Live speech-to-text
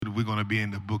we're going to be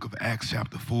in the book of Acts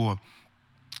chapter 4,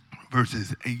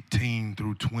 verses 18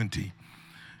 through 20.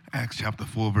 Acts chapter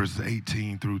 4, verses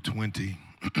 18 through 20.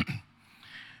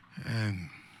 And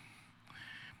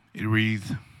it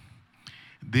reads,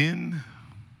 Then,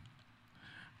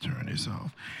 turn this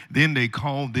off. Then they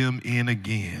called them in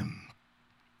again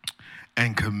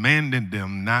and commanded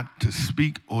them not to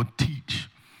speak or teach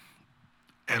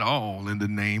at all in the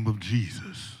name of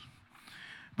Jesus.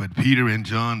 But Peter and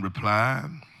John replied,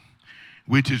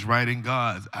 which is right in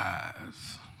God's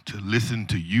eyes, to listen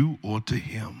to you or to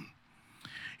him?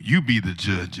 You be the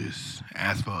judges.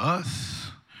 As for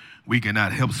us, we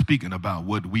cannot help speaking about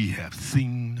what we have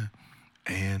seen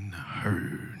and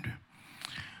heard.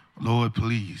 Lord,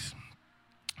 please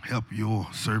help your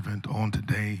servant on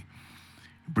today.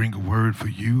 Bring a word for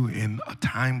you in a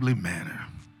timely manner.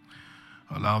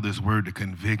 Allow this word to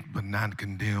convict but not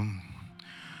condemn.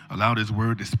 Allow this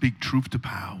word to speak truth to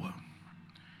power.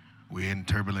 We're in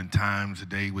turbulent times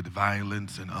today with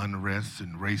violence and unrest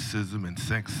and racism and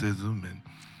sexism and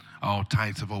all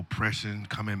types of oppression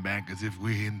coming back as if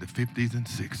we're in the 50s and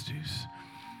 60s.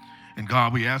 And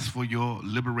God, we ask for your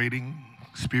liberating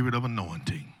spirit of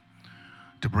anointing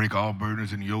to break all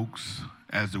burdens and yokes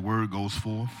as the word goes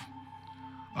forth.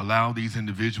 Allow these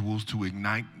individuals to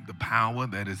ignite the power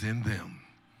that is in them,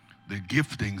 the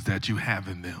giftings that you have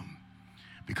in them,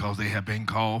 because they have been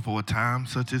called for a time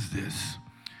such as this.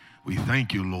 We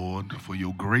thank you, Lord, for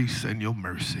your grace and your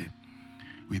mercy.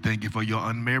 We thank you for your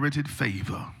unmerited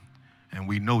favor, and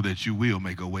we know that you will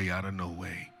make a way out of no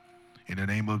way. In the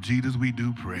name of Jesus, we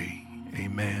do pray.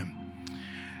 Amen.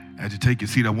 As you take your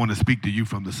seat, I want to speak to you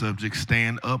from the subject,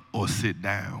 stand up or sit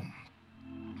down.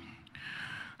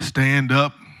 Stand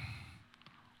up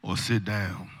or sit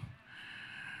down.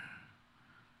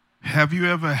 Have you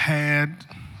ever had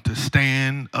to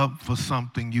stand up for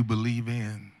something you believe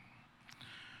in?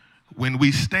 When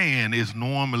we stand, it's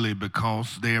normally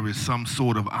because there is some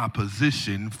sort of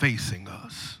opposition facing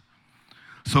us.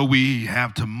 So we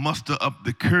have to muster up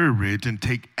the courage and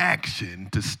take action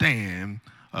to stand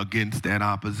against that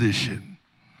opposition.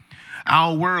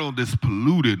 Our world is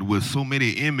polluted with so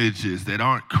many images that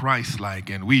aren't Christ-like,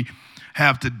 and we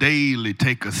have to daily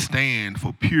take a stand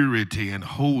for purity and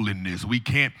holiness. We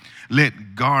can't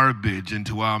let garbage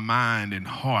into our mind and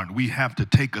heart. We have to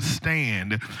take a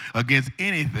stand against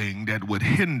anything that would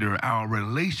hinder our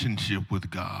relationship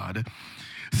with God.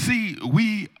 See,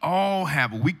 we all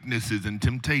have weaknesses and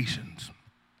temptations.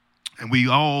 And we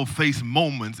all face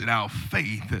moments in our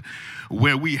faith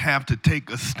where we have to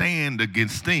take a stand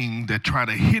against things that try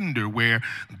to hinder where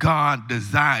God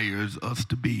desires us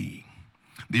to be.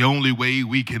 The only way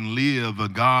we can live a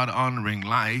God-honoring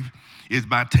life is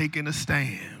by taking a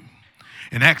stand.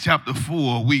 In Acts chapter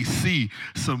 4, we see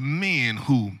some men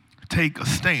who take a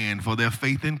stand for their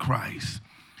faith in Christ.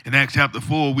 In Acts chapter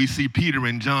 4, we see Peter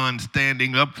and John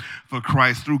standing up for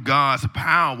Christ. Through God's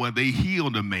power, they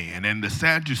healed a man. And the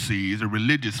Sadducees, the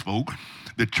religious folk,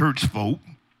 the church folk,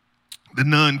 the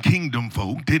non-kingdom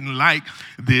folk didn't like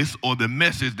this or the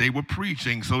message they were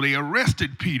preaching, so they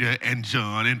arrested Peter and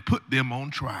John and put them on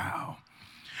trial.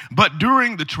 But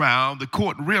during the trial, the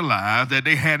court realized that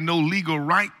they had no legal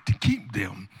right to keep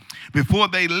them. Before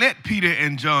they let Peter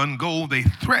and John go, they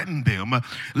threatened them.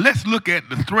 Let's look at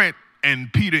the threat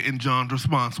and Peter and John's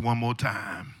response one more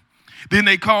time. Then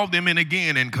they called them in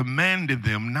again and commanded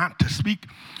them not to speak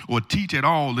or teach at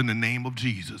all in the name of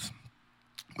Jesus.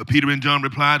 But Peter and John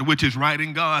replied, which is right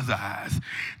in God's eyes,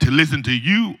 to listen to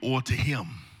you or to him.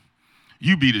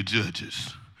 You be the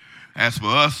judges. As for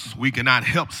us, we cannot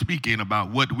help speaking about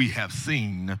what we have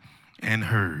seen and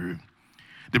heard.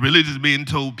 The religious men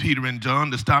told Peter and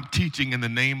John to stop teaching in the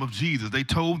name of Jesus. They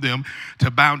told them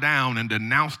to bow down and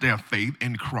denounce their faith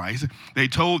in Christ. They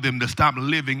told them to stop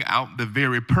living out the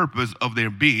very purpose of their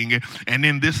being. And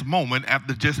in this moment,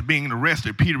 after just being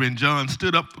arrested, Peter and John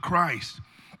stood up for Christ.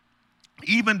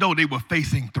 Even though they were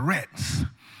facing threats,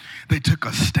 they took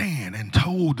a stand and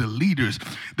told the leaders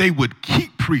they would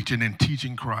keep preaching and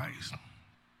teaching Christ.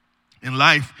 In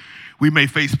life, we may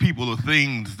face people or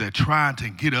things that try to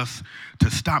get us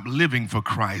to stop living for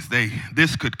Christ.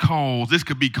 This could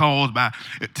be caused by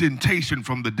temptation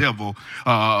from the devil,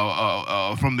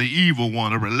 from the evil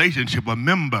one, a relationship, a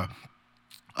member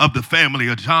of the family,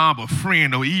 a job, a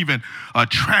friend, or even a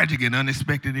tragic and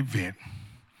unexpected event.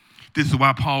 This is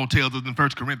why Paul tells us in 1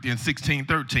 Corinthians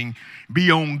 16:13, be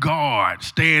on guard,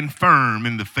 stand firm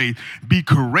in the faith, be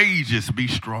courageous, be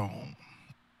strong.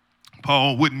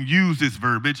 Paul wouldn't use this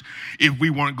verbiage if we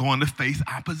weren't going to face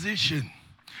opposition.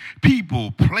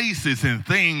 People, places, and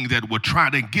things that would try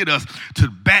to get us to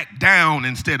back down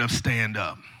instead of stand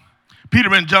up.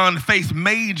 Peter and John faced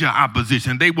major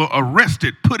opposition. They were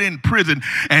arrested, put in prison,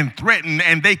 and threatened,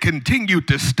 and they continued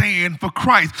to stand for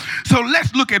Christ. So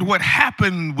let's look at what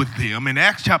happened with them in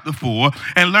Acts chapter 4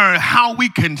 and learn how we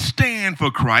can stand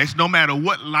for Christ no matter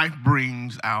what life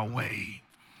brings our way.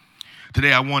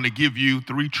 Today, I want to give you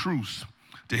 3 truths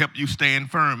to help you stand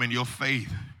firm in your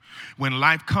faith when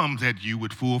life comes at you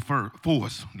with full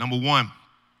force. Number 1,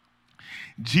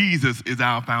 Jesus is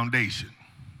our foundation.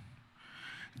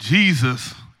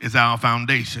 Jesus is our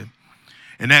foundation.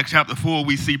 In Acts chapter 4,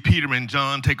 we see Peter and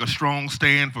John take a strong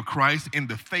stand for Christ in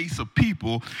the face of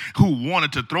people who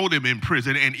wanted to throw them in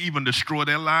prison and even destroy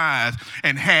their lives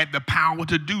and had the power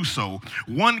to do so.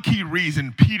 One key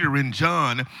reason Peter and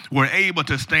John were able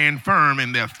to stand firm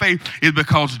in their faith is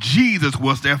because Jesus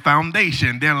was their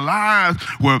foundation. Their lives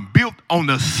were built on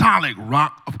the solid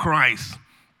rock of Christ.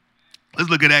 Let's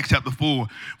look at Acts chapter 4,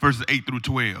 verses 8 through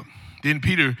 12. Then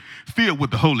Peter, filled with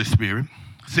the Holy Spirit,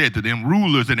 said to them,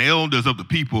 rulers and elders of the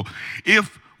people,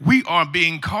 if we are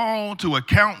being called to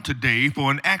account today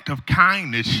for an act of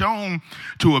kindness shown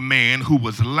to a man who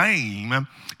was lame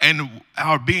and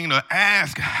are being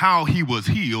asked how he was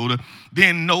healed,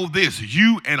 then know this,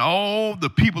 you and all the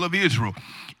people of Israel.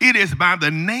 It is by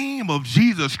the name of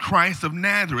Jesus Christ of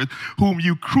Nazareth, whom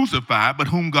you crucified, but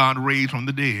whom God raised from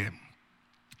the dead,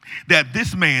 that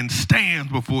this man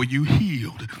stands before you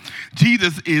healed.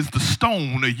 Jesus is the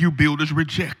stone you builders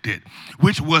rejected,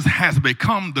 which has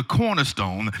become the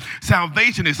cornerstone.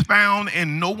 Salvation is found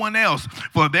in no one else,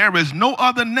 for there is no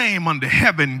other name under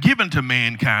heaven given to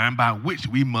mankind by which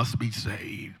we must be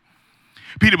saved.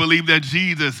 Peter believed that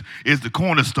Jesus is the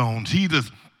cornerstone. Jesus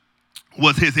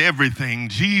was his everything.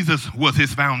 Jesus was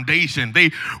his foundation.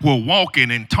 They were walking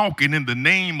and talking in the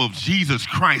name of Jesus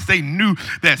Christ. They knew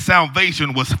that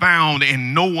salvation was found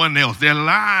in no one else. Their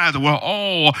lives were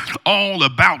all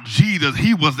about Jesus.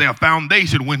 He was their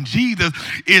foundation. When Jesus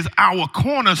is our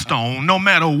cornerstone, no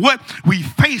matter what we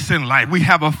face in life, we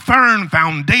have a firm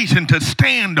foundation to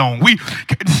stand on. We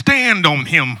can stand on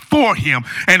him, for him,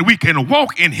 and we can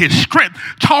walk in his strength,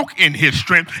 talk in his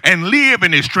strength, and live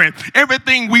in his strength.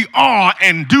 Everything we are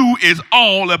and do is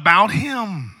all about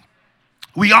him.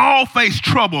 We all face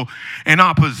trouble and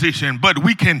opposition, but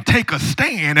we can take a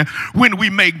stand when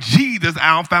we make Jesus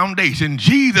our foundation.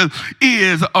 Jesus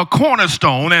is a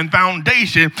cornerstone and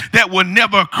foundation that will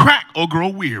never crack or grow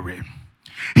weary.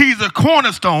 He's a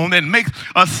cornerstone that makes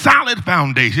a solid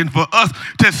foundation for us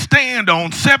to stand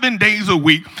on 7 days a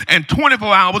week and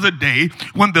 24 hours a day.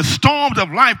 When the storms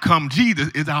of life come, Jesus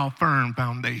is our firm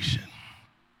foundation.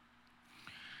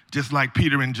 Just like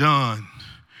Peter and John,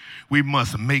 we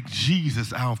must make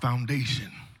Jesus our foundation,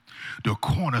 the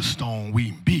cornerstone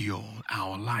we build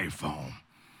our life on.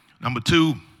 Number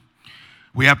 2,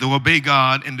 we have to obey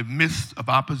God in the midst of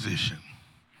opposition.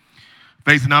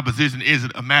 Facing opposition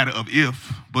isn't a matter of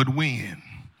if, but when,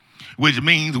 which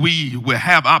means we will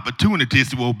have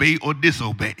opportunities to obey or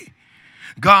disobey.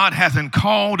 God hasn't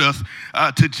called us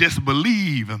to just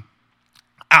believe.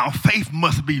 Our faith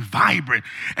must be vibrant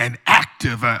and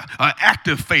active, an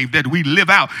active faith that we live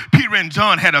out. Peter and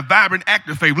John had a vibrant,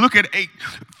 active faith. Look at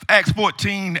Acts 4,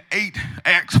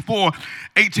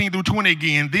 18 through 20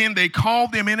 again. Then they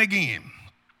called them in again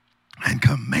and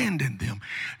commanded them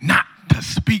not to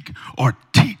speak or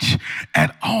teach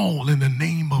at all in the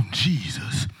name of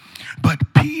Jesus. But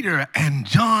Peter and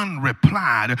John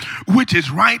replied, which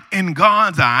is right in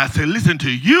God's eyes, to listen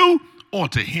to you or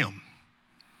to him.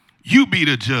 You be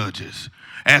the judges.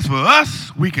 As for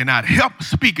us, we cannot help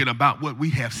speaking about what we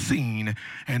have seen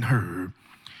and heard.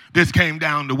 This came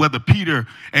down to whether Peter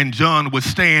and John would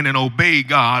stand and obey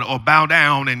God or bow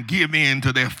down and give in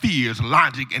to their fears,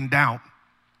 logic, and doubt.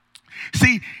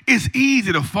 See, it's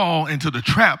easy to fall into the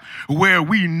trap where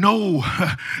we know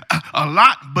a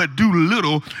lot but do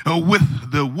little with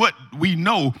what we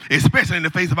know, especially in the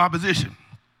face of opposition.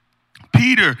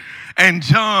 Peter and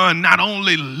John not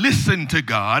only listened to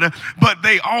God, but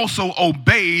they also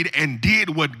obeyed and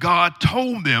did what God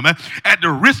told them at the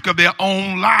risk of their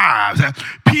own lives.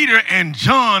 Peter and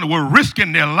John were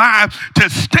risking their lives to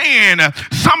stand.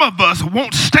 Some of us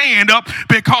won't stand up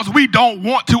because we don't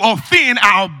want to offend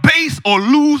our base or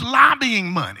lose lobbying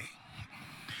money.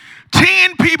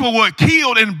 10 people were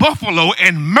killed in Buffalo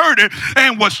and murdered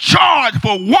and was charged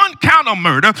for 1 count of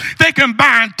murder. They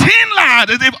combined 10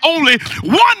 lives as if only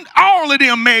all of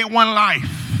them made 1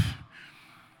 life.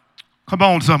 Come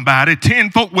on, somebody.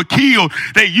 10 folk were killed.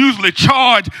 They usually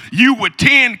charge you with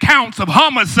 10 counts of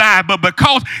homicide, but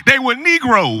because they were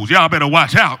Negroes, y'all better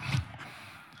watch out.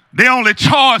 They only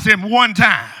charged him 1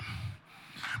 time.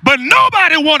 But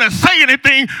nobody want to say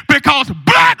anything because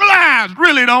black lives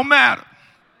really don't matter.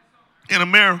 in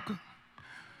America.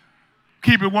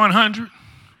 Keep it 100.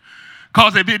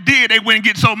 Because if it did, they wouldn't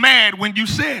get so mad when you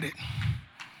said it.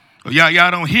 Y'all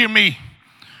don't hear me.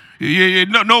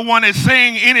 No one is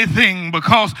saying anything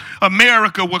because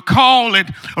America would call it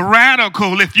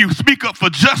radical if you speak up for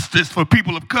justice for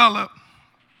people of color.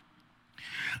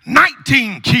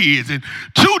 19 kids and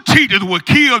 2 teachers were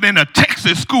killed in a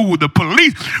Texas school. The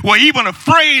police were even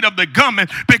afraid of the gunman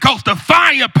because the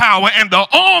firepower and the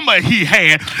armor he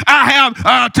had. I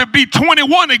have to be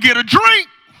 21 to get a drink.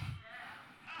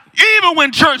 Even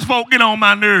when church folk get on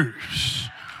my nerves.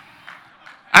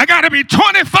 I got to be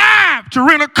 25 to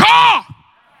rent a car.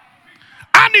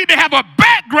 I need to have a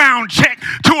background check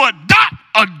to adopt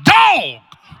a dog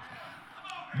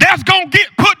that's going to get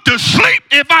put to sleep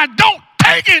if I don't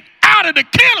take it out of the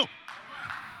kennel.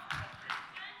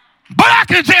 But I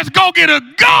can just go get a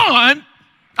gun.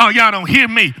 Oh, y'all don't hear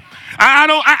me.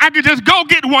 I can just go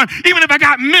get one, even if I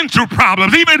got mental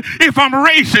problems, even if I'm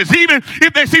racist, even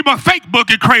if they see my fake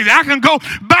book is crazy. I can go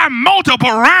buy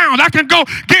multiple rounds. I can go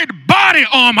get body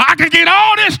armor. I can get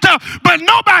all this stuff, but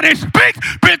nobody speaks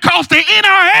because the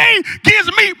NRA gives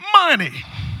me money.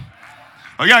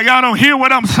 Oh, y'all don't hear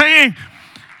what I'm saying?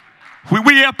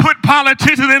 We have put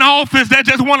politicians in office that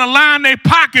just want to line their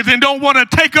pockets and don't want to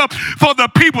take up for the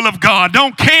people of God.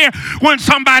 Don't care when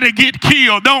somebody get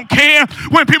killed. Don't care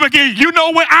when people get, you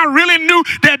know what? I really knew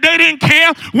that they didn't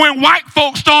care when white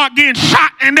folks start getting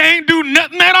shot and they ain't do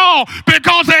nothing at all.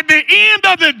 Because at the end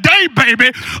of the day,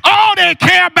 baby, all they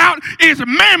care about is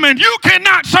mammon. You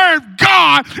cannot serve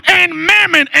God and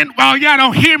mammon. And while y'all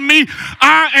don't hear me,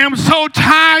 I am so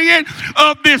tired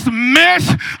of this mess.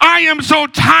 I am so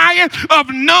tired of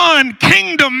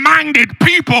non-kingdom-minded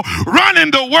people running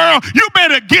the world. You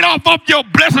better get off of your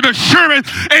blessed assurance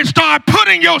and start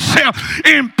putting yourself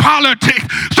in politics.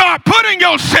 Start putting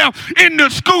yourself in the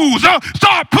schools.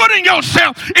 Start putting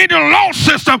yourself in the law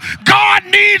system. God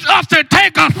needs us to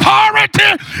take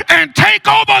authority and take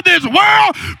over this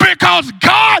world because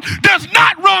God does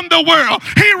not run the world.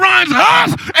 He runs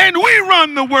us and we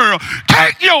run the world.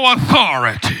 Take your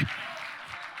authority.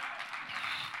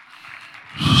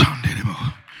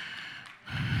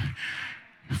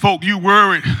 Folk, you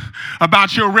worried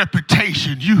about your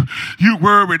reputation. You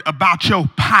worried about your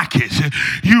pockets.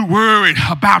 You worried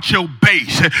about your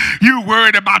base. You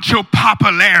worried about your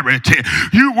popularity.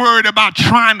 You worried about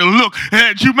trying to look,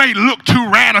 you may look too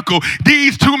radical.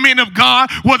 These 2 men of God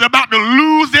was about to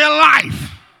lose their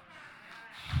life.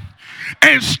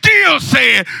 And still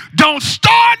said, don't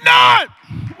start none,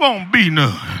 won't be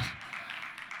none.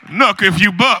 Nuck if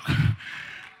you buck.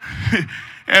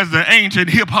 As the ancient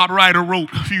hip-hop writer wrote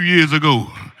a few years ago.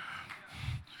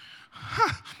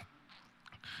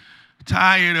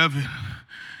 Tired of it.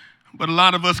 But a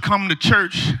lot of us come to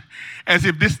church as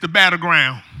if this is the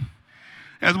battleground.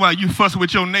 That's why you fuss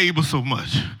with your neighbor so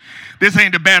much. This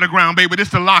ain't the battleground, baby. This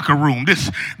the locker room.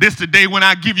 This the day when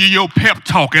I give you your pep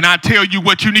talk and I tell you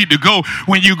what you need to go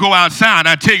when you go outside.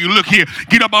 I tell you, look here,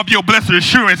 get up off your blessed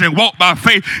assurance and walk by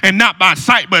faith and not by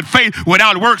sight, but faith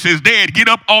without works is dead. Get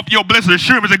up off your blessed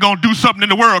assurance and go do something in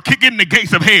the world. Kick in the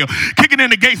gates of hell. Kicking in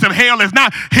the gates of hell is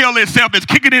not hell itself. It's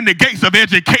kicking in the gates of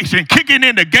education, kicking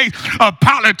in the gates of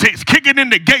politics, kicking in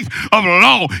the gates of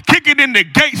law, kicking in the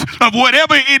gates of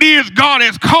whatever it is God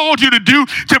has called you to do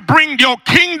to bring your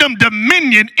kingdom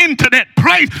dominion into that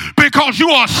place because you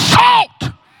are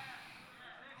salt.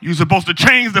 You're supposed to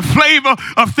change the flavor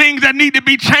of things that need to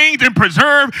be changed and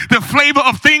preserve the flavor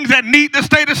of things that need to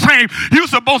stay the same. You're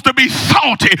supposed to be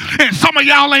salty, and some of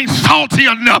y'all ain't salty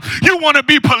enough. You want to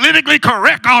be politically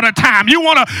correct all the time. You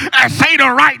want to say the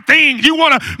right things. You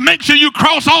want to make sure you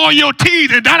cross all your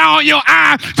T's and dot all your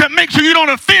I's to make sure you don't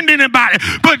offend anybody.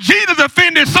 But Jesus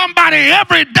offended somebody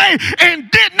every day and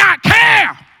did not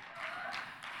care.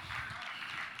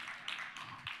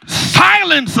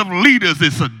 Silence of leaders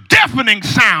is a deafening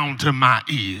sound to my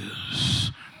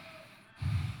ears.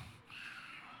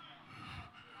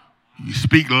 You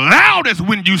speak loudest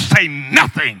when you say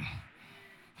nothing.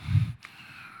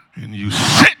 And you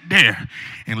sit there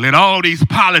and let all these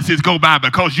policies go by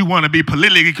because you want to be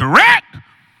politically correct.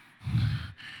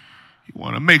 You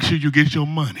want to make sure you get your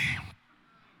money.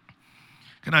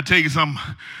 Can I tell you something?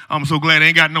 I'm so glad I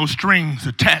ain't got no strings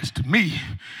attached to me.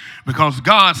 Because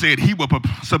God said he will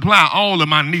supply all of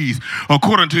my needs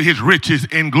according to his riches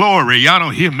in glory. Y'all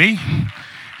don't hear me?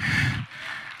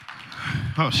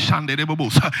 Oh,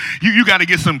 you got to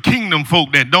get some kingdom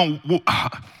folk that don't.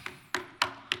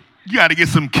 You got to get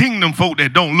some kingdom folk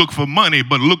that don't look for money,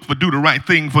 but look for do the right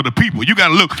thing for the people. You got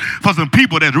to look for some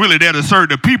people that's really there to serve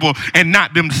the people and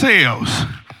not themselves.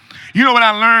 You know what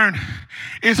I learned?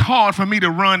 It's hard for me to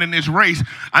run in this race.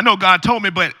 I know God told me,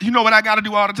 but you know what I got to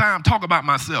do all the time? Talk about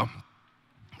myself.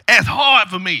 It's hard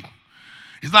for me.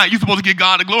 It's like you're supposed to give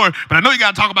God the glory, but I know you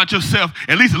got to talk about yourself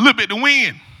at least a little bit to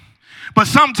win. But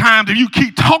sometimes if you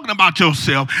keep talking about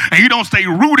yourself and you don't stay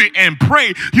rooted and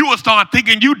pray, you will start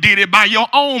thinking you did it by your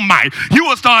own might. You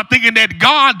will start thinking that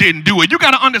God didn't do it. You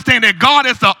got to understand that God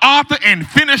is the author and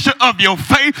finisher of your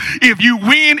faith. If you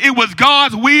win, it was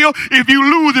God's will. If you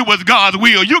lose, it was God's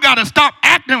will. You got to stop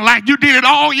acting like you did it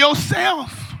all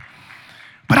yourself.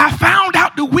 But I found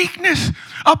out the weakness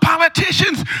of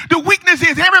politicians. The weakness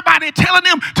is everybody telling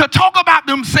them to talk about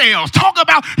themselves, talk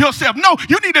about yourself. No,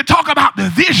 you need to talk about the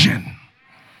vision.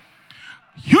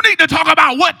 You need to talk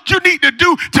about what you need to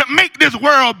do to make this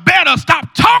world better.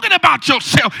 Stop talking about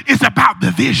yourself. It's about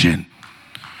the vision.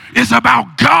 It's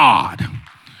about God.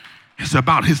 It's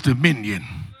about his dominion.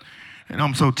 And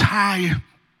I'm so tired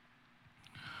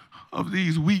of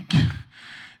these weak,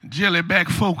 jellyback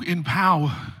folk in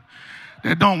power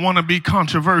that don't want to be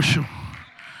controversial.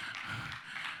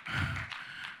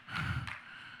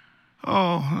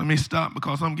 Oh, let me stop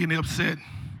because I'm getting upset.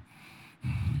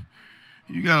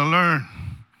 You got to learn.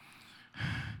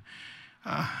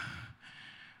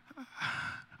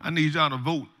 I need y'all to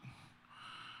vote.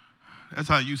 That's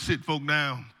how you sit folk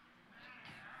down.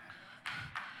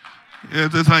 Yeah,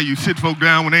 that's how you sit folk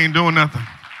down when they ain't doing nothing.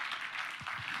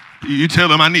 You tell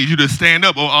them, I need you to stand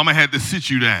up or I'm going to have to sit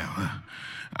you down.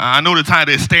 I know the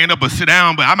title is stand up or sit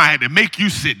down, but I might have to make you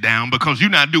sit down because you're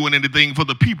not doing anything for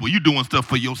the people. You're doing stuff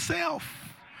for yourself.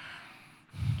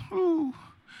 Ooh.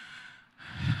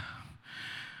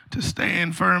 To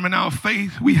stand firm in our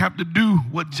faith, we have to do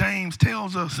what James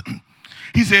tells us.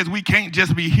 He says we can't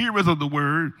just be hearers of the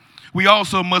word. We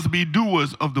also must be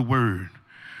doers of the word,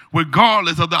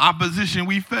 regardless of the opposition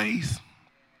we face.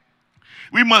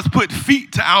 We must put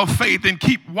feet to our faith and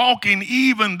keep walking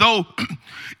even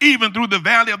through the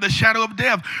valley of the shadow of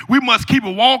death. We must keep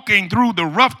walking through the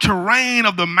rough terrain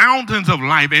of the mountains of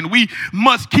life, and we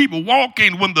must keep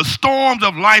walking when the storms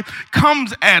of life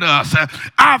comes at us.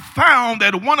 I found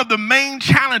that one of the main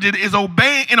challenges is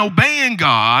obeying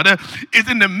God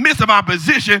is in the midst of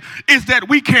opposition is that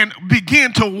we can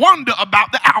begin to wonder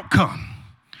about the outcome.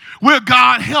 Will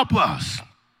God help us?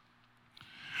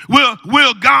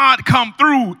 Will God come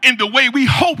through in the way we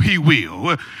hope he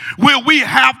will? Will we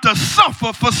have to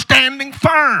suffer for standing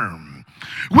firm?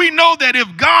 We know that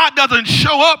if God doesn't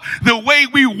show up the way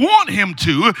we want him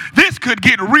to, this could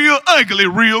get real ugly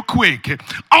real quick.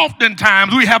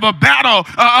 Oftentimes we have a battle,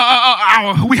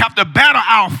 we have to battle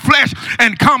our flesh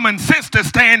and common sense to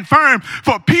stand firm.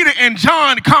 For Peter and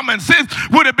John, common sense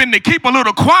would have been to keep a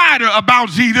little quieter about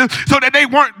Jesus so that they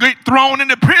weren't get thrown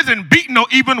into prison, beaten, or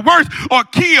even worse, or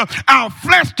killed. Our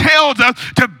flesh tells us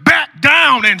to back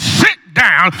down and sit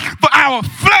down, but our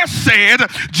flesh says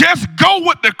just go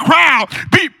with the crowd,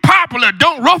 be popular,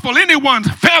 don't ruffle anyone's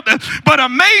feathers. But a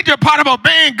major part of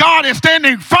obeying God is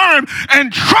standing firm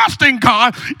and trusting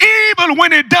God even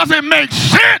when it doesn't make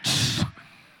sense.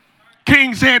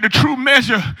 King said the true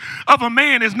measure of a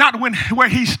man is not where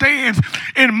he stands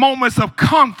in moments of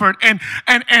comfort and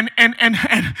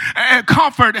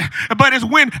comfort, but it's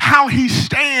how he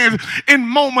stands in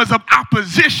moments of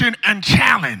opposition and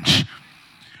challenge.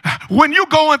 When you're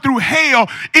going through hell,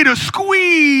 it'll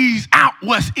squeeze out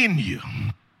what's in you.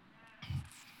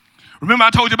 Remember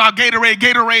I told you about Gatorade?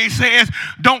 Gatorade says,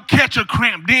 don't catch a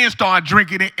cramp, then start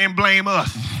drinking it and blame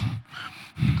us.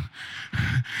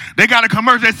 They got a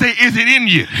commercial that say, is it in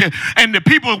you? And the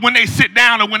people, when they sit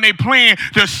down or when they playing,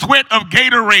 the sweat of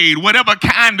Gatorade, whatever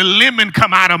kind of lemon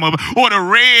come out of them, or the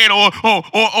red or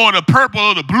the purple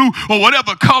or the blue or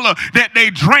whatever color that they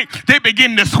drink, they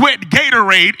begin to sweat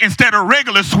Gatorade instead of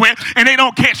regular sweat, and they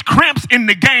don't catch cramps in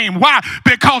the game. Why?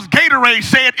 Because Gatorade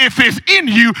said if it's in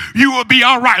you, you will be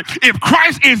all right. If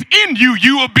Christ is in you,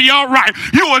 you will be all right.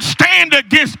 You will stand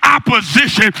against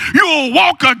opposition. You will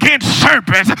walk against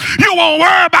serpents. You won't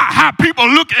worry about how people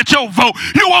look at your vote.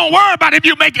 You won't worry about if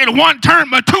you make it one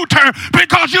term or two term,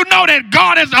 because you know that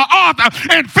God is the author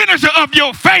and finisher of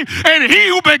your faith, and he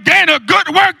who began a good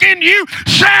work in you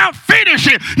shall finish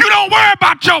it. You don't worry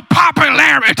about your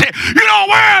popularity. You don't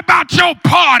worry about your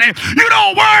party. You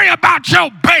don't worry about your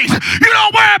base. You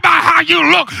don't worry about how you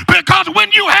look, because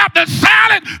when you have the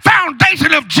solid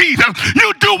foundation of Jesus, you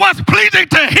do what's pleasing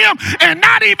to him and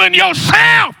not even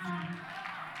yourself.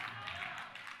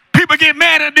 People get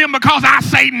mad at them because I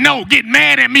say no. Get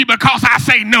mad at me because I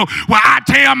say no. Well, I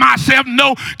tell myself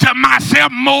no to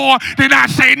myself more than I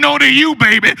say no to you,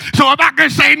 baby. So if I can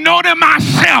say no to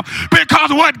myself,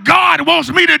 because what God wants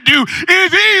me to do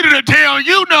is easy to tell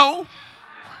you no.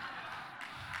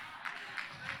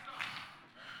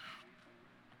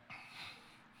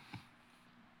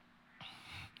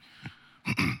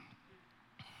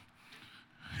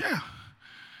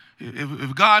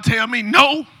 If God tell me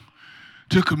no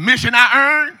to commission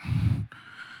I earn,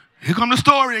 here come the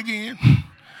story again.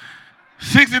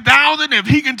 60,000, if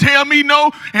he can tell me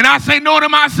no and I say no to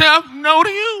myself, no to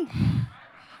you.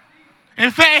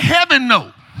 In fact, heaven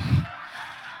no.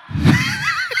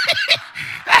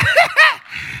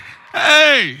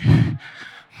 Hey.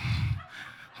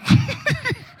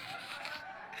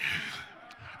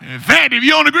 In fact, if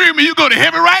you don't agree with me, you go to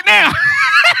heaven right now.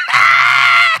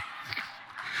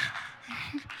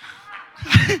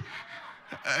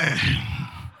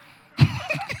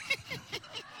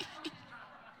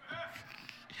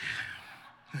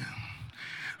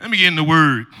 Let me get in the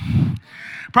word.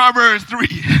 Proverbs 3,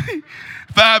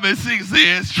 5 and 6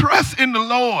 says, trust in the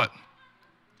Lord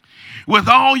with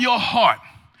all your heart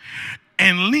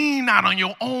and lean not on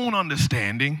your own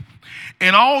understanding.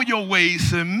 In all your ways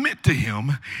submit to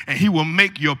him, and he will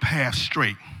make your path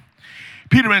straight.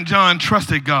 Peter and John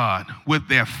trusted God with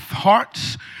their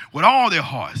hearts, with all their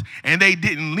hearts, and they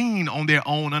didn't lean on their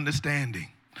own understanding.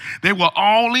 They were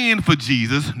all in for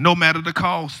Jesus, no matter the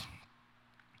cost.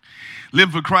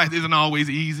 Living for Christ isn't always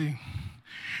easy.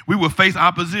 We will face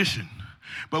opposition,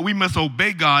 but we must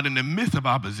obey God in the midst of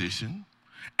opposition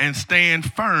and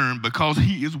stand firm because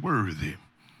he is worthy.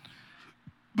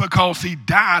 Because he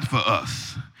died for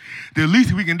us. The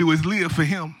least we can do is live for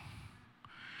him.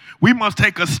 We must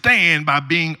take a stand by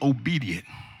being obedient.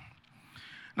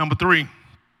 Number 3,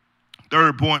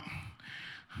 third point.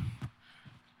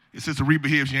 It's Sister Reba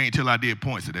here if she ain't tell I did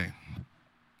points today.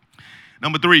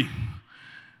 Number 3,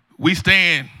 we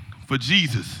stand for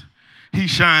Jesus. He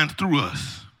shines through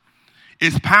us.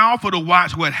 It's powerful to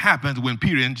watch what happens when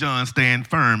Peter and John stand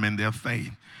firm in their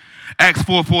faith. Acts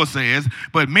 4:4 says,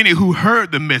 but many who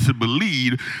heard the message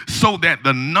believed, so that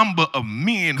the number of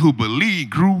men who believed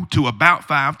grew to about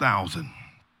 5,000.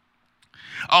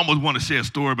 I almost want to share a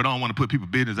story, but I don't want to put people's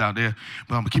business out there.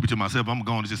 But I'm going to keep it to myself. I'm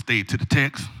going to just stay to the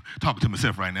text. Talking to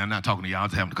myself right now. I'm not talking to y'all. I'm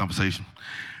just having a conversation.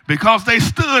 Because they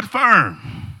stood firm.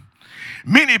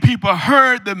 Many people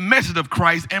heard the message of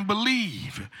Christ and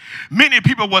believed. Many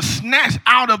people were snatched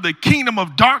out of the kingdom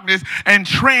of darkness and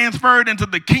transferred into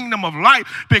the kingdom of light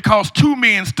because 2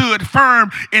 men stood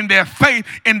firm in their faith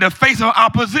in the face of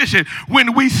opposition.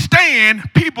 When we stand,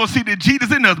 people see the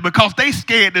Jesus in us because they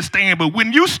scared to stand. But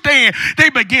when you stand,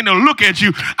 they begin to look at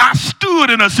you. I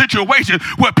stood in a situation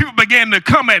where people began to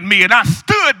come at me, and I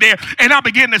stood there and I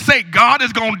began to say, God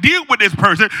is going to deal with this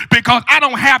person because I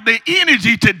don't have the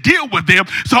energy to deal with them,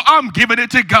 so I'm giving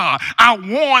it to God. I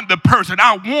warned the person.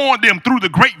 I warned them through the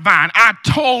grapevine. I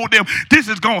told them this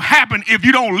is going to happen if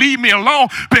you don't leave me alone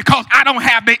because I don't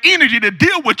have the energy to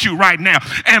deal with you right now.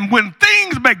 And when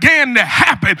things began to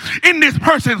happen in this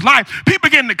person's life, people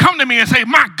began to come to me and say,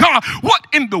 my God, what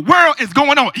in the world is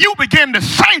going on? You began to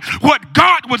say what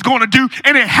God was going to do,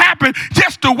 and it happened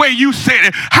just the way you said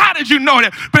it. How did you know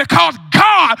that? Because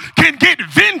God can get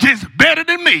vengeance better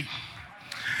than me.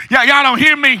 Y'all don't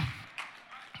hear me?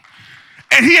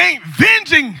 And he ain't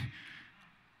avenging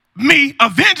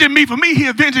me for me. He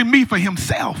avenging me for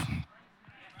himself.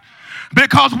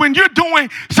 Because when you're doing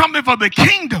something for the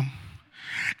kingdom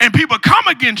and people come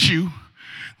against you,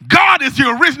 God is the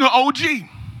original OG. He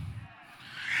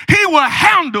will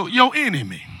handle your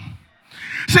enemy.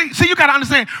 See, you got to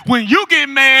understand, when you get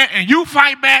mad and you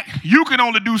fight back, you can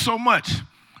only do so much.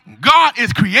 God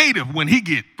is creative when he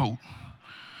get folk.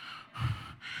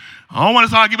 I don't want to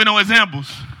start giving no examples.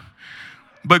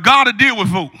 But God will deal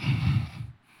with folk.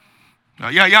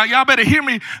 Y'all better hear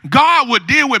me. God will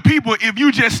deal with people if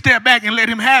you just step back and let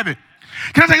him have it.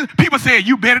 Can I say, people say,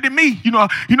 you better than me. You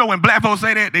know when black folks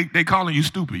say that, they calling you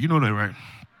stupid. You know that, right?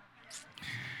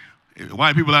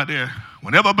 White people out there,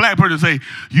 whenever a black person say,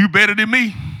 you better than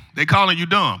me, they calling you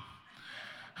dumb.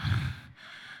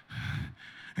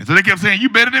 And so they kept saying, you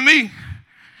better than me.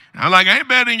 And I'm like, I ain't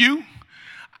better than you.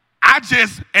 I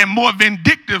just am more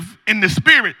vindictive in the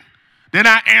spirit than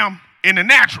I am in the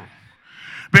natural.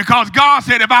 Because God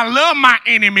said, if I love my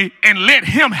enemy and let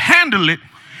him handle it,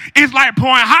 it's like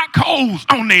pouring hot coals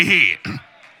on their head.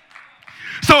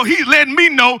 So he's letting me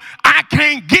know I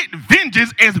can't get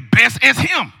vengeance as best as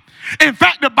him. In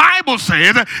fact, the Bible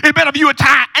says it's better for you to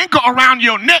tie an anchor around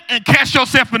your neck and cast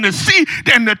yourself in the sea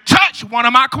than to touch one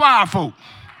of my choir folk.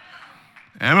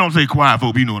 And I don't say choir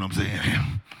folk, but you know what I'm saying.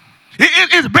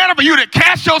 It's better for you to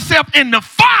cast yourself in the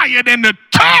fire than to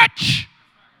touch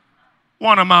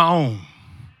one of my own.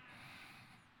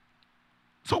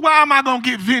 So why am I going to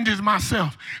get vengeance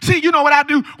myself? See, you know what I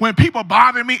do? When people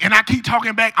bother me and I keep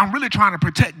talking back, I'm really trying to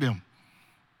protect them.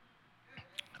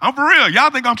 I'm for real. Y'all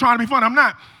think I'm trying to be funny. I'm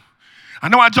not. I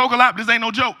know I joke a lot, but this ain't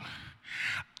no joke.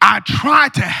 I try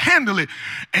to handle it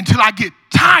until I get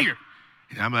tired.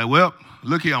 And I'm like, well,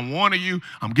 look here, I'm warning you.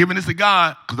 I'm giving this to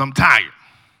God because I'm tired.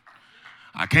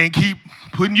 I can't keep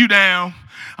putting you down.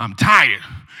 I'm tired.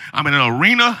 I'm in an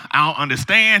arena. I don't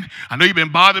understand. I know you've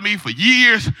been bothering me for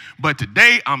years, but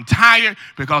today I'm tired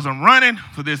because I'm running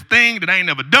for this thing that I ain't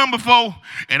never done before,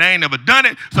 and I ain't never done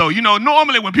it. So,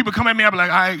 normally when people come at me, I be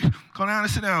like, all right, go down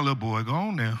and sit down, little boy. Go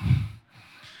on now.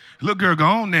 Little girl, go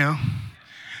on now.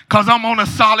 Because I'm on a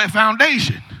solid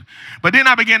foundation. But then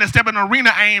I began to step in an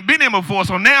arena I ain't been in before,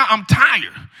 so now I'm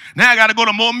tired. Now I got to go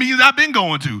to more meetings I've been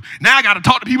going to. Now I got to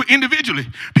talk to people individually.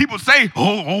 People say,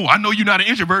 oh, I know you're not an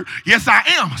introvert. Yes, I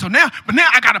am. So now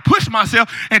I got to push myself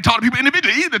and talk to people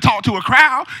individually. Either talk to a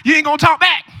crowd, you ain't going to talk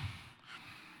back.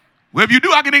 Well, if you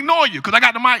do, I can ignore you because I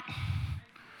got the mic.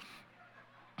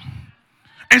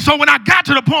 And so when I got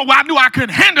to the point where I knew I couldn't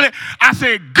handle it, I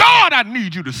said, God, I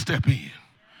need you to step in.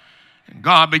 And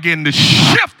God began to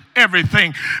shift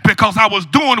everything because I was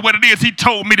doing what it is he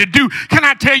told me to do. Can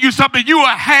I tell you something? You will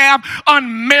have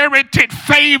unmerited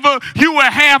favor. You will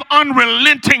have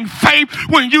unrelenting faith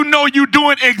when you know you're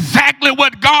doing exactly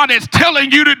what God is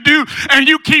telling you to do, and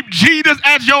you keep Jesus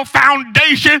as your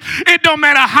foundation. It don't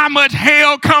matter how much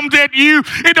hell comes at you.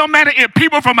 It don't matter if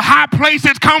people from high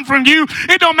places come from you.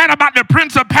 It don't matter about the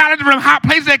principalities from high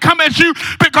places that come at you,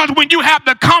 because when you have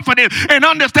the confidence and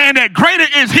understand that greater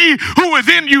is he who is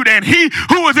in you than he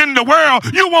who is in the world,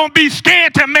 you won't be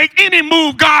scared to make any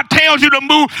move God tells you to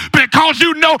move, because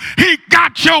you know he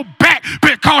got your back,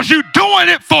 because you're doing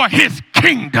it for his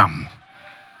kingdom.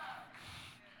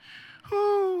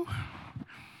 Ooh.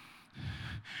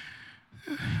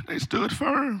 They stood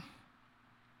firm.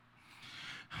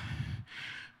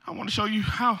 I want to show you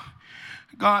how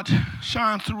God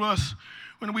shines through us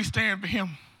when we stand for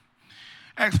him.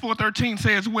 Acts 4:13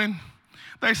 says, when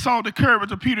they saw the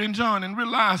courage of Peter and John and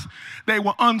realized they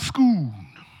were unschooled,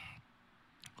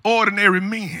 ordinary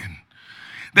men,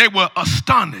 they were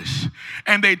astonished,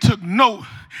 and they took note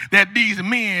that these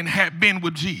men had been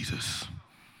with Jesus.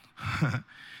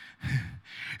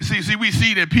 See, we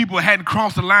see that people hadn't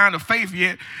crossed the line of faith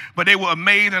yet, but they were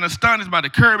amazed and astonished by the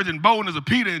courage and boldness of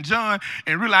Peter and John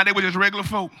and realized they were just regular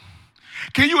folk.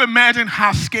 Can you imagine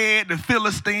how scared the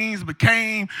Philistines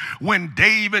became when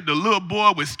David, the little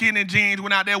boy with skinny jeans,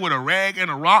 went out there with a rag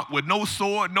and a rock with no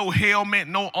sword, no helmet,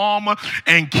 no armor,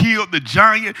 and killed the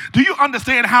giant? Do you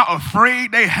understand how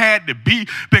afraid they had to be?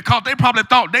 Because they probably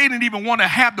thought they didn't even want to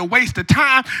have to waste the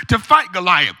time to fight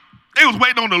Goliath. They was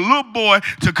waiting on the little boy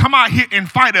to come out here and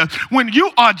fight us. When you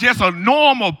are just a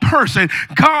normal person,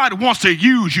 God wants to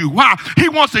use you. Why? He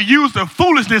wants to use the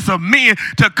foolishness of men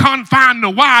to confine the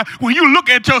wise. When you look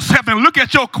at yourself and look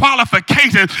at your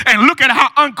qualifications and look at how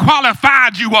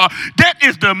unqualified you are, that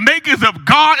is the makers of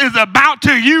God is about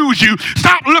to use you.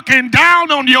 Stop looking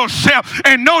down on yourself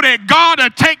and know that God will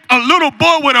take a little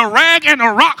boy with a rag and a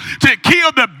rock to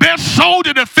kill the best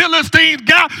soldier the Philistines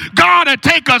got. God will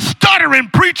take a stuttering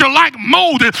preacher like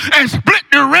Moses and split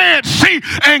the Red Sea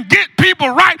and get people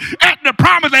right at the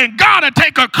promise. And God will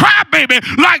take a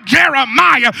crybaby like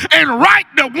Jeremiah and write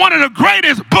one of the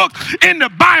greatest books in the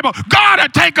Bible. God will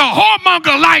take a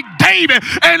whoremonger like David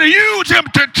and use him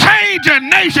to change a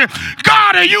nation.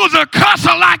 God will use a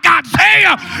cusser like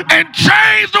Isaiah and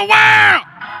change the world.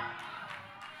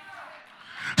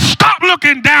 Stop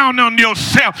looking down on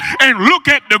yourself and look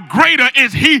at the greater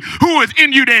is he who is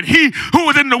in you than he who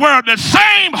is in the world. The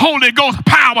same Holy Ghost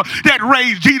power that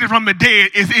raised Jesus from the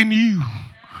dead is in you.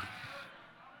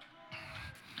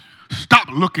 Stop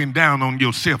looking down on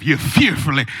yourself. You're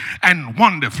fearfully and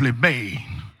wonderfully made.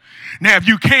 Now, if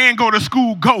you can go to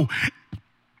school, go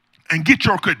and get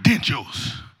your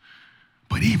credentials.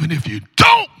 But even if you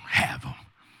don't have them,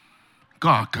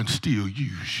 God can still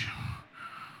use you.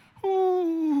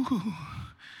 Ooh,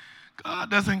 God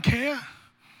doesn't care.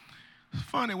 It's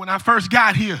funny, when I first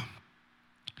got here,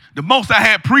 the most I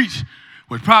had preached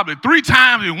was probably 3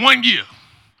 times in 1 year,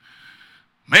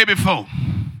 maybe 4.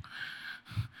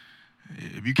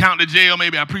 If you count the jail,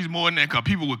 maybe I preached more than that, because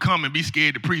people would come and be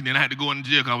scared to preach, and then I had to go into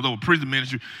jail because I was over prison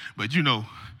ministry. But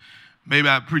maybe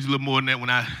I preached a little more than that when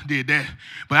I did that.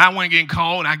 But I wasn't getting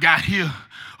called. I got here.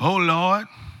 Oh, Lord.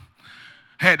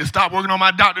 Had to stop working on my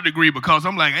doctorate degree because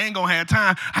I'm like, I ain't going to have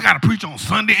time. I got to preach on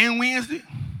Sunday and Wednesday.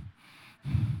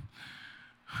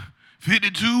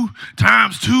 52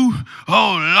 times 2.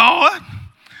 Oh, Lord.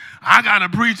 I got to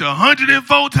preach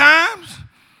 104 times.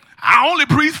 I only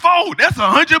preach 4. That's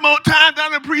 100 more times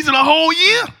than I've preached in a whole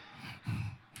year.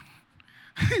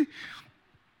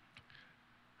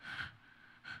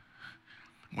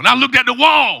 When I looked at the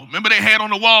wall, remember they had on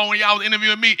the wall when y'all was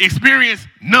interviewing me, experience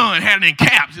none, had it in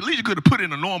caps. At least you could have put it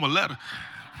in a normal letter.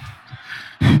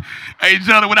 Each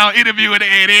other without interviewing,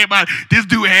 and everybody. This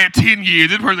dude had 10 years.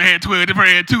 This person had 12. This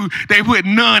person had 2. They put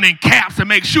none in caps to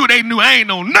make sure they knew I ain't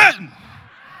know nothing.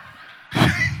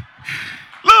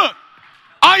 Look,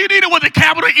 all you needed was a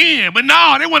capital N, but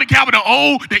no, they want a capital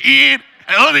O, the N,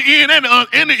 the other N,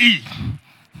 and the E.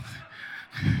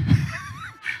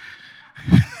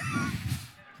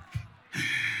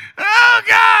 Oh,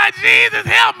 God, Jesus,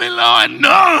 help me, Lord.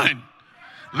 None.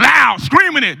 Loud,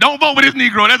 screaming it. Don't vote for this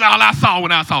Negro. That's all I saw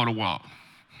when I saw the wall.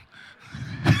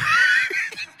 I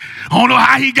don't know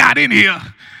how he got in here,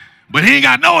 but he ain't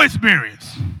got no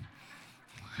experience.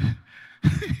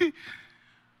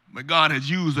 But God has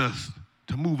used us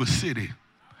to move a city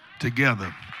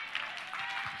together.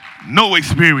 No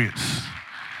experience,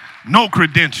 no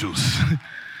credentials.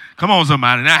 Come on,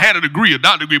 somebody. Now, I had a degree, a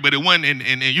doctorate degree, but it wasn't,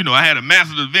 and you know, I had a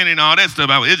master's degree and all that stuff.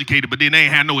 I was educated, but then they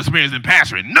ain't had no experience in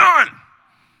pastoring. None.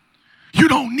 You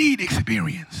don't need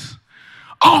experience.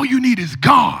 All you need is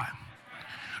God.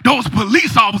 Those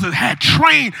police officers had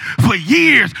trained for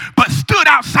years, but stood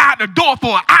outside the door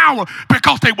for an hour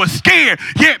because they were scared.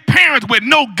 Yet parents with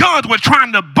no guns were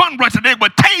trying to bum rush and they were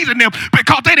tasing them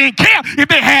because they didn't care if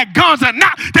they had guns or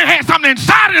not. They had something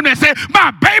inside of them that said,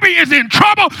 my baby is in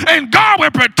trouble and God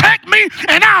will protect me,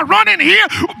 and I run in here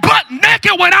butt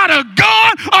naked without a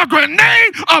gun, a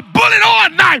grenade, a bullet, or a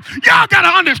knife. Y'all got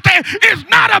to understand, it's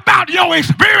not about your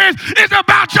experience, it's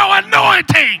about your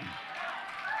anointing.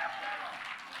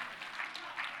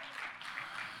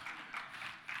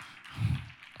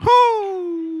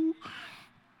 Whoo.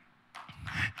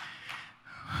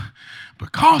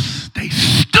 Because they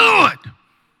stood,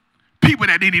 people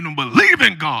that didn't even believe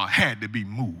in God had to be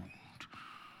moved.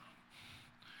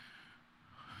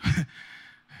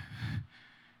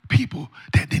 People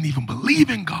that didn't even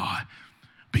believe in God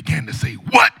began to say,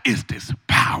 what is this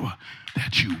power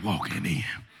that you walking in?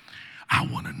 I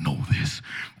want to know this.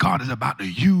 God is about to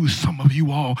use some of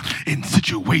you all in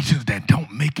situations that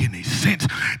don't make any sense,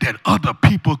 that other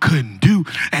people couldn't do,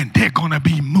 and they're going to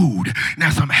be moved. Now,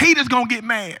 some haters going to get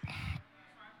mad.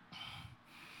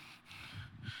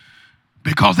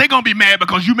 Because they're going to be mad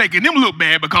because you making them look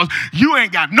bad because you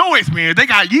ain't got no experience. They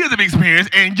got years of experience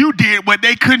and you did what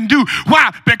they couldn't do.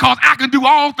 Why? Because I can do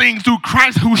all things through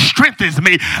Christ who strengthens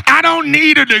me. I don't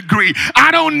need a degree. I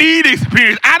don't need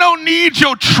experience. I don't need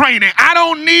your training. I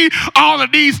don't need all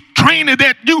of these trainings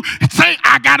that you say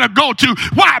I got to go to.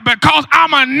 Why? Because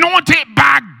I'm anointed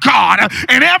by God.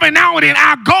 And every now and then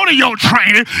I go to your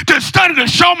training to study to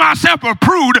show myself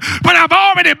approved, but I've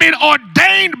already been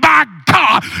ordained by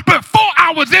God. Before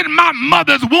I was in my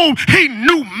mother's womb, he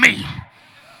knew me.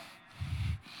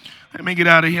 Let me get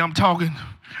out of here. I'm talking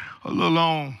a little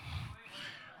long.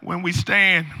 When we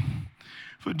stand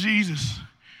for Jesus,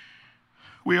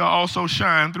 we are also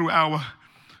shine through our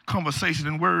conversation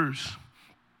and words.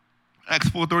 Acts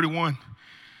 4:31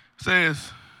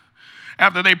 says,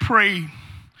 after they prayed,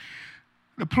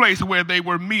 the place where they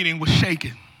were meeting was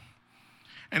shaken,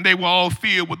 and they were all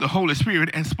filled with the Holy Spirit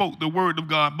and spoke the word of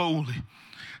God boldly.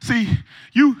 See,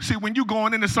 when you're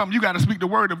going into something, you got to speak the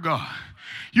word of God.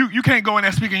 You can't go in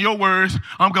there speaking your words.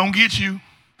 I'm going to get you.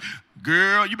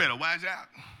 Girl, you better watch out.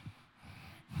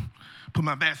 Put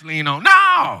my Vaseline on.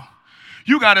 No!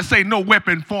 You got to say, no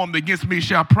weapon formed against me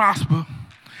shall prosper.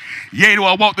 Yea, though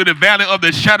I walk through the valley of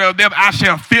the shadow of death, I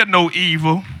shall fear no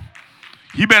evil.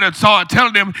 You better start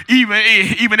telling them, even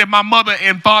if my mother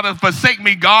and father forsake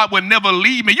me, God will never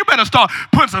leave me. You better start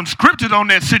putting some scriptures on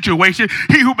that situation.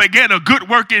 He who began a good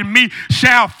work in me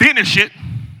shall finish it.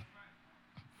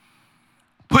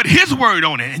 Put his word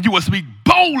on it, and you will speak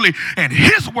boldly in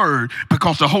his word,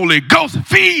 because the Holy Ghost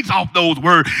feeds off those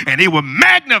words, and it will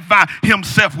magnify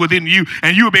himself within you,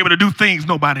 and you will be able to do things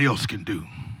nobody else can do.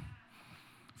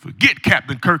 Forget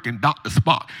Captain Kirk and Dr.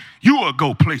 Spock. You will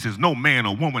go places no man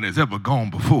or woman has ever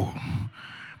gone before,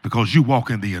 because you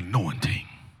walk in the anointing.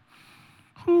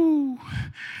 Whew.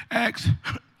 Acts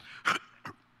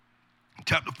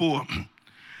chapter 4,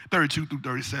 32 through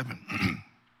 37.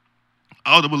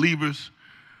 All the believers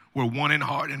were one in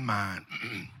heart and mind.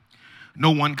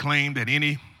 No one claimed that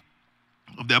any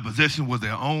of their possession was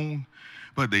their own,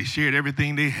 but they shared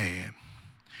everything they had.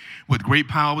 With great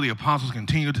power, the apostles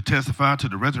continued to testify to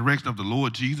the resurrection of the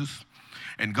Lord Jesus,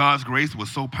 and God's grace was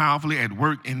so powerfully at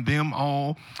work in them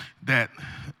all that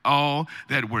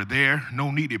were there,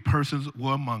 no needy persons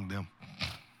were among them.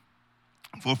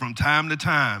 For from time to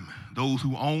time, those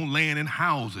who owned land and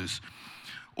houses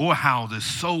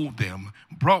sold them,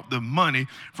 brought the money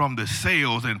from the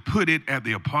sales, and put it at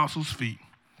the apostles' feet.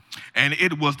 and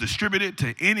it was distributed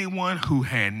to anyone who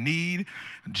had need.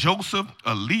 Joseph,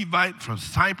 a Levite from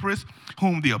Cyprus,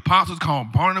 whom the apostles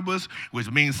called Barnabas, which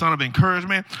means son of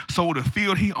encouragement, sold a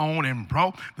field he owned and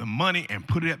brought the money and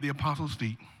put it at the apostles'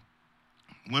 feet.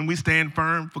 When we stand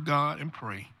firm for God and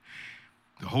pray,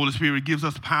 the Holy Spirit gives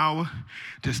us power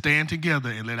to stand together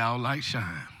and let our light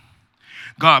shine.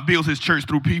 God builds his church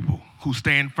through people who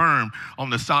stand firm on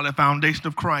the solid foundation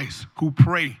of Christ, who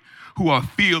pray, who are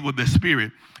filled with the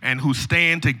Spirit, and who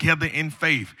stand together in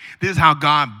faith. This is how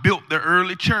God built the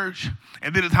early church,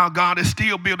 and this is how God is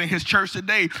still building his church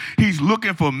today. He's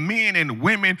looking for men and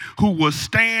women who will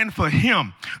stand for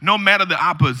him. No matter the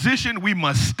opposition, we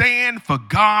must stand for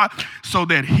God so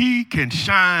that he can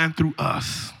shine through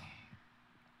us.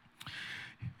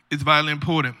 It's vitally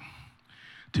important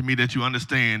to me that you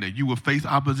understand that you will face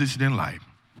opposition in life.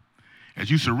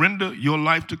 As you surrender your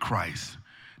life to Christ,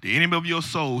 the enemy of your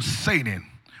soul, Satan,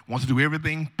 wants to do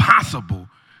everything possible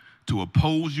to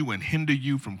oppose you and hinder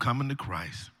you from coming to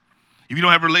Christ. If you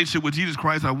don't have a relationship with Jesus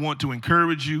Christ, I want to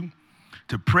encourage you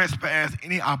to press past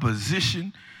any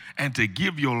opposition and to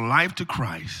give your life to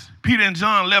Christ. Peter and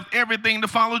John left everything to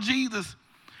follow Jesus.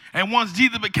 And once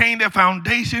Jesus became their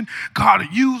foundation, God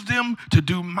used them to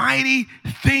do mighty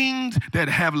things that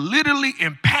have literally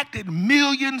impacted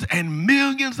millions and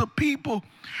millions of people.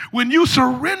 When you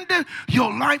surrender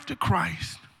your life to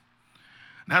Christ,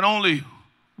 not only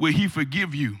will he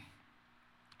forgive you,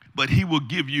 but he will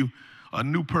give you a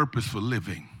new purpose for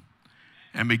living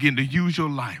and begin to use your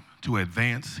life to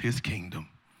advance his kingdom.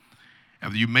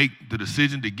 After you make the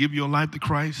decision to give your life to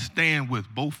Christ, stand with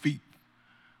both feet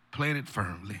planted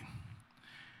firmly.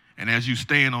 And as you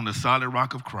stand on the solid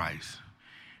rock of Christ,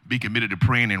 be committed to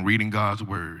praying and reading God's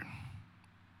word.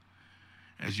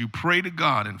 As you pray to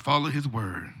God and follow his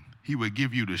word, he will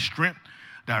give you the strength,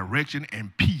 direction,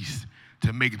 and peace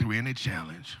to make it through any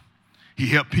challenge. He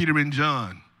helped Peter and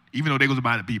John, even though they was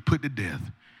about to be put to death.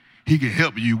 He can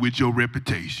help you with your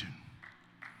reputation.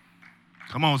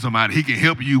 Come on, somebody. He can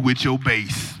help you with your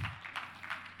base.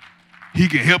 He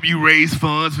can help you raise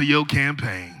funds for your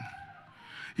campaign.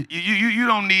 You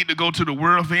don't need to go to the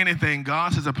world for anything.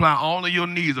 God says supply all of your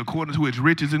needs according to his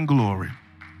riches and glory.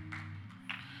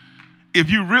 If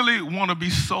you really want to be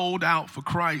sold out for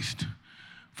Christ,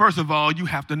 first of all, you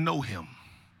have to know him.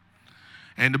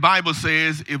 And the Bible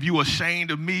says, if you are ashamed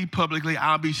of me publicly,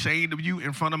 I'll be ashamed of you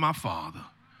in front of my Father.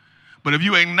 But if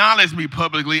you acknowledge me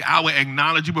publicly, I will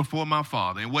acknowledge you before my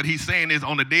Father. And what he's saying is,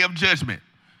 on the day of judgment,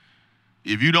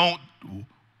 if you don't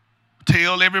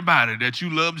tell everybody that you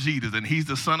love Jesus and he's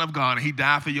the Son of God and he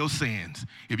died for your sins,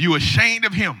 if you're ashamed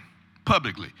of him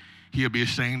publicly, he'll be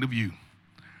ashamed of you.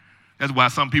 That's why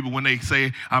some people, when they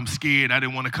say, I'm scared, I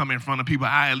didn't want to come in front of people,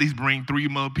 I at least bring 3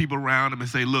 more people around them and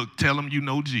say, look, tell them you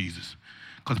know Jesus.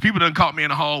 Because people done caught me in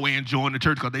the hallway and joined the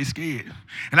church because they scared.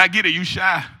 And I get it, you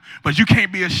shy, but you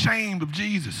can't be ashamed of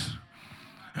Jesus.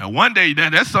 And one day,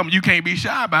 that's something you can't be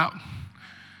shy about.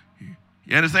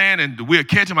 You understand? And we'll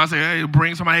catch them. I say, hey,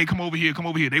 bring somebody, hey, come over here, come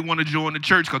over here. They want to join the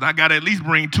church because I got to at least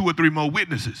bring 2 or 3 more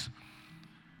witnesses.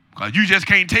 Because you just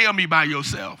can't tell me by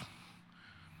yourself.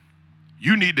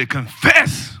 You need to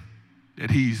confess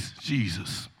that he's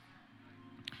Jesus.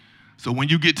 So when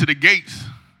you get to the gates,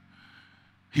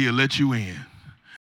 he'll let you in.